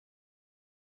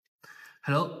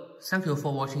Hello, thank you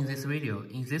for watching this video.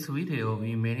 In this video,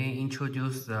 we mainly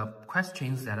introduce the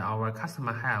questions that our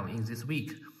customer have in this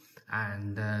week.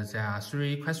 And there are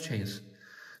three questions.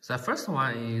 The first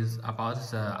one is about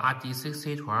the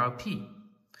RD6012P.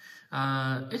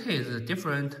 It is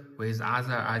different with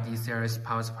other RD series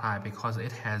power supply because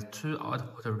it has two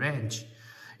output range.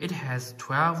 It has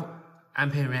 12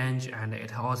 ampere range and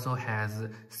it also has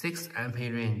 6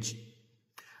 ampere range.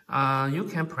 You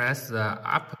can press the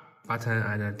up button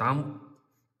and the down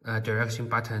direction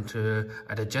button to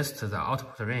adjust the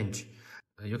output range.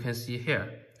 You can see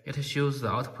here, it shows the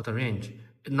output range.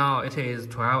 Now it is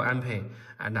 12 ampere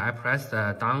and I press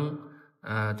the down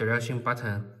direction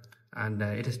button and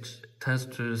it turns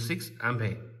to 6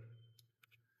 ampere.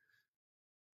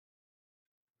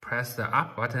 Press the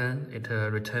up button, it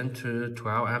returns to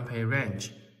 12 ampere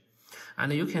range.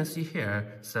 And you can see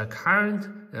here, the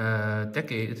current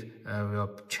decade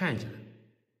will change.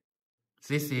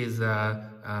 This is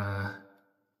a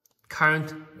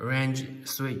current range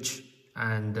switch,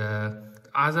 and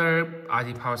other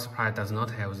RD power supply does not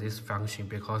have this function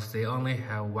because they only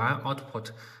have one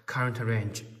output current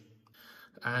range.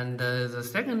 And the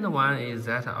second one is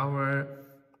that our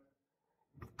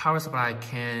power supply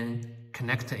can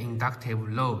connect inductive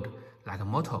load like a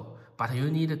motor, but you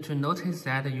need to notice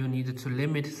that you need to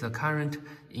limit the current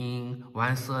in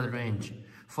 1/3 range.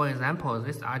 For example,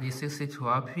 this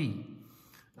RD6012P,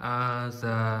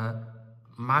 the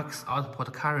max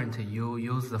output current you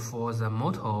use for the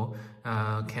motor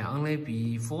can only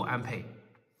be 4 ampere.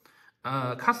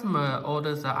 Customer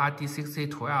orders the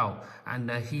RD6012 and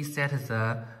he set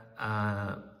the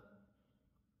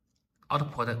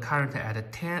output current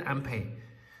at 10 ampere.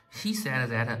 He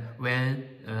said that when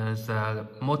the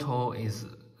motor is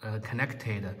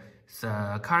connected,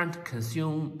 the current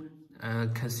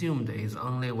consumed is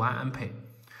only 1 ampere.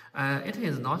 It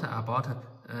is not about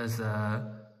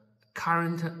the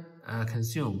current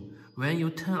consumed. When you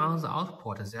turn on the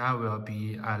output, there will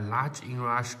be a large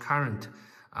inrush current.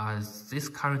 This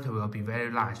current will be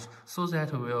very large, so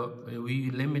that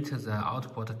we limit the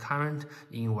output current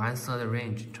in 1/3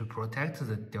 range to protect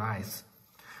the device.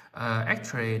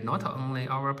 Actually, not only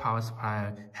our power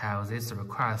supply have this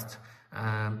request.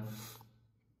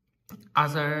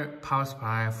 Other power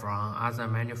supply from other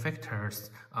manufacturers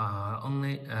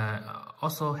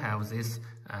also have this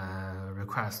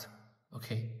request.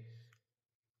 Okay,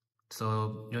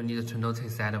 so you need to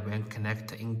notice that when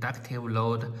connect inductive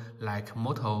load like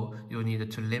motor, you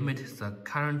need to limit the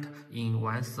current in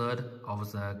 1/3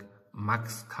 of the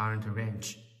max current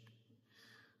range.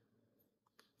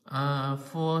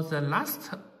 For the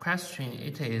last question,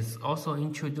 it is also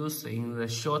introduced in the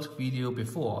short video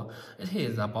before. It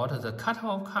is about the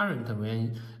cutoff current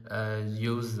when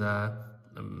use the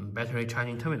battery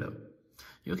charging terminal.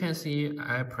 You can see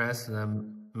I press the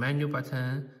menu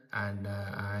button and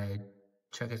I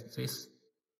check this.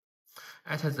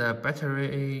 At the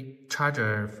battery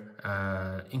charger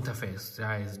interface,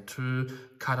 there is two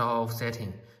cutoff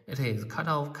setting. It is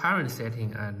cutoff current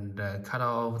setting and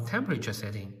cutoff temperature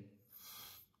setting.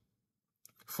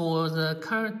 For the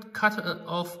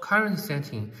cutoff current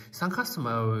setting, some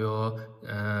customer will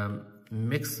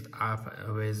mix up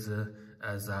with the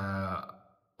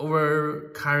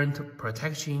overcurrent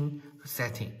protection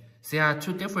setting. There are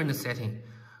two different settings.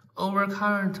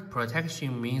 Overcurrent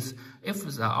protection means if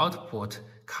the output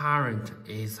current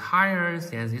is higher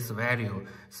than this value,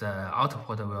 the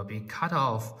output will be cut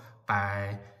off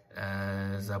by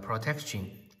the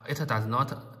protection. It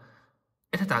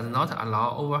does not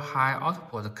allow over high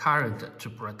output current to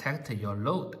protect your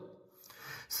load.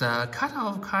 The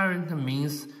cutoff current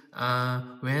means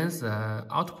when the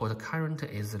output current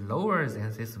is lower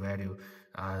than this value,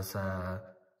 the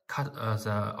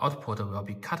output will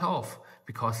be cut off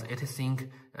because it thinks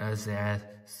that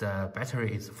the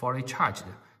battery is fully charged.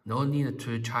 No need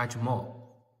to charge more.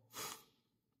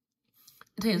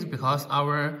 It is because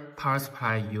our power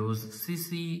supply uses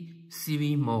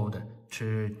CCCV mode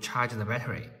to charge the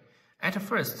battery. At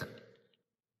first,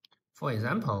 for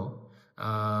example,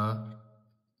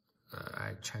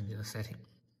 I change the setting.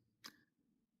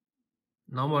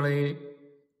 Normally,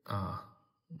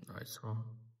 it's wrong.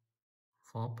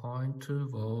 4.2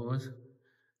 volts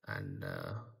and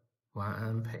 1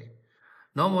 ampere.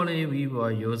 Normally, we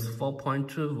will use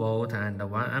 4.2 volt and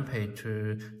 1 ampere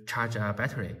to charge a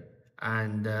battery.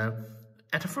 And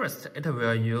at first, it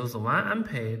will use 1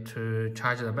 ampere to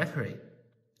charge the battery.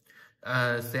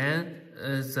 Then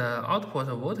the output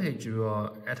voltage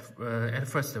will, at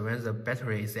first, when the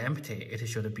battery is empty, it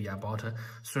should be about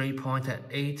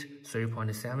 3.8,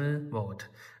 3.7 volt,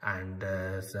 and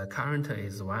the current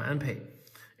is 1 ampere.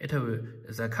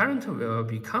 the current will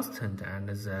be constant and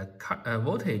the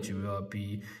voltage will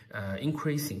be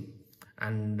increasing.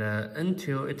 And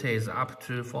until it is up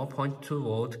to 4.2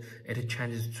 volt, it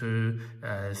changes to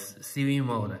CV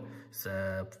mode.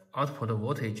 The output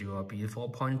voltage will be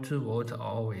 4.2 volt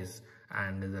always,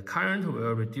 and the current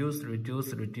will reduce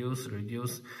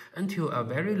until a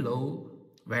very low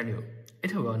value.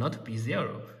 It will not be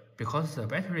zero because the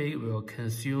battery will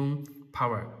consume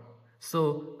power.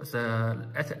 So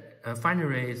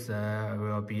finally there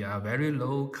will be a very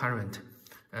low current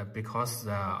because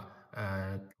the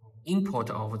input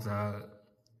of the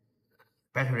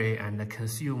battery and the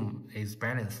consume is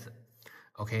balanced.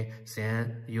 Okay,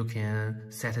 then you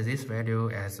can set this value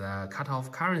as a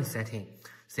cutoff current setting.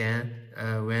 Then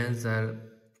when the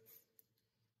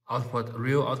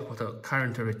real output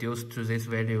current reduced to this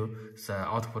value, the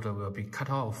output will be cut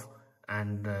off,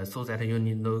 and so that you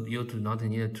do not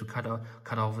need to cut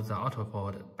off the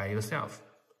output by yourself.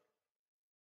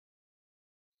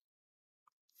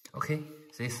 Okay,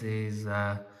 this is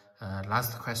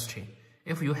last question.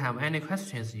 If you have any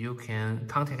questions, you can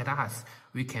contact us.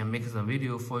 We can make the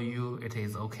video for you. It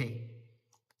is okay.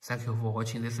 Thank you for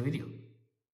watching this video.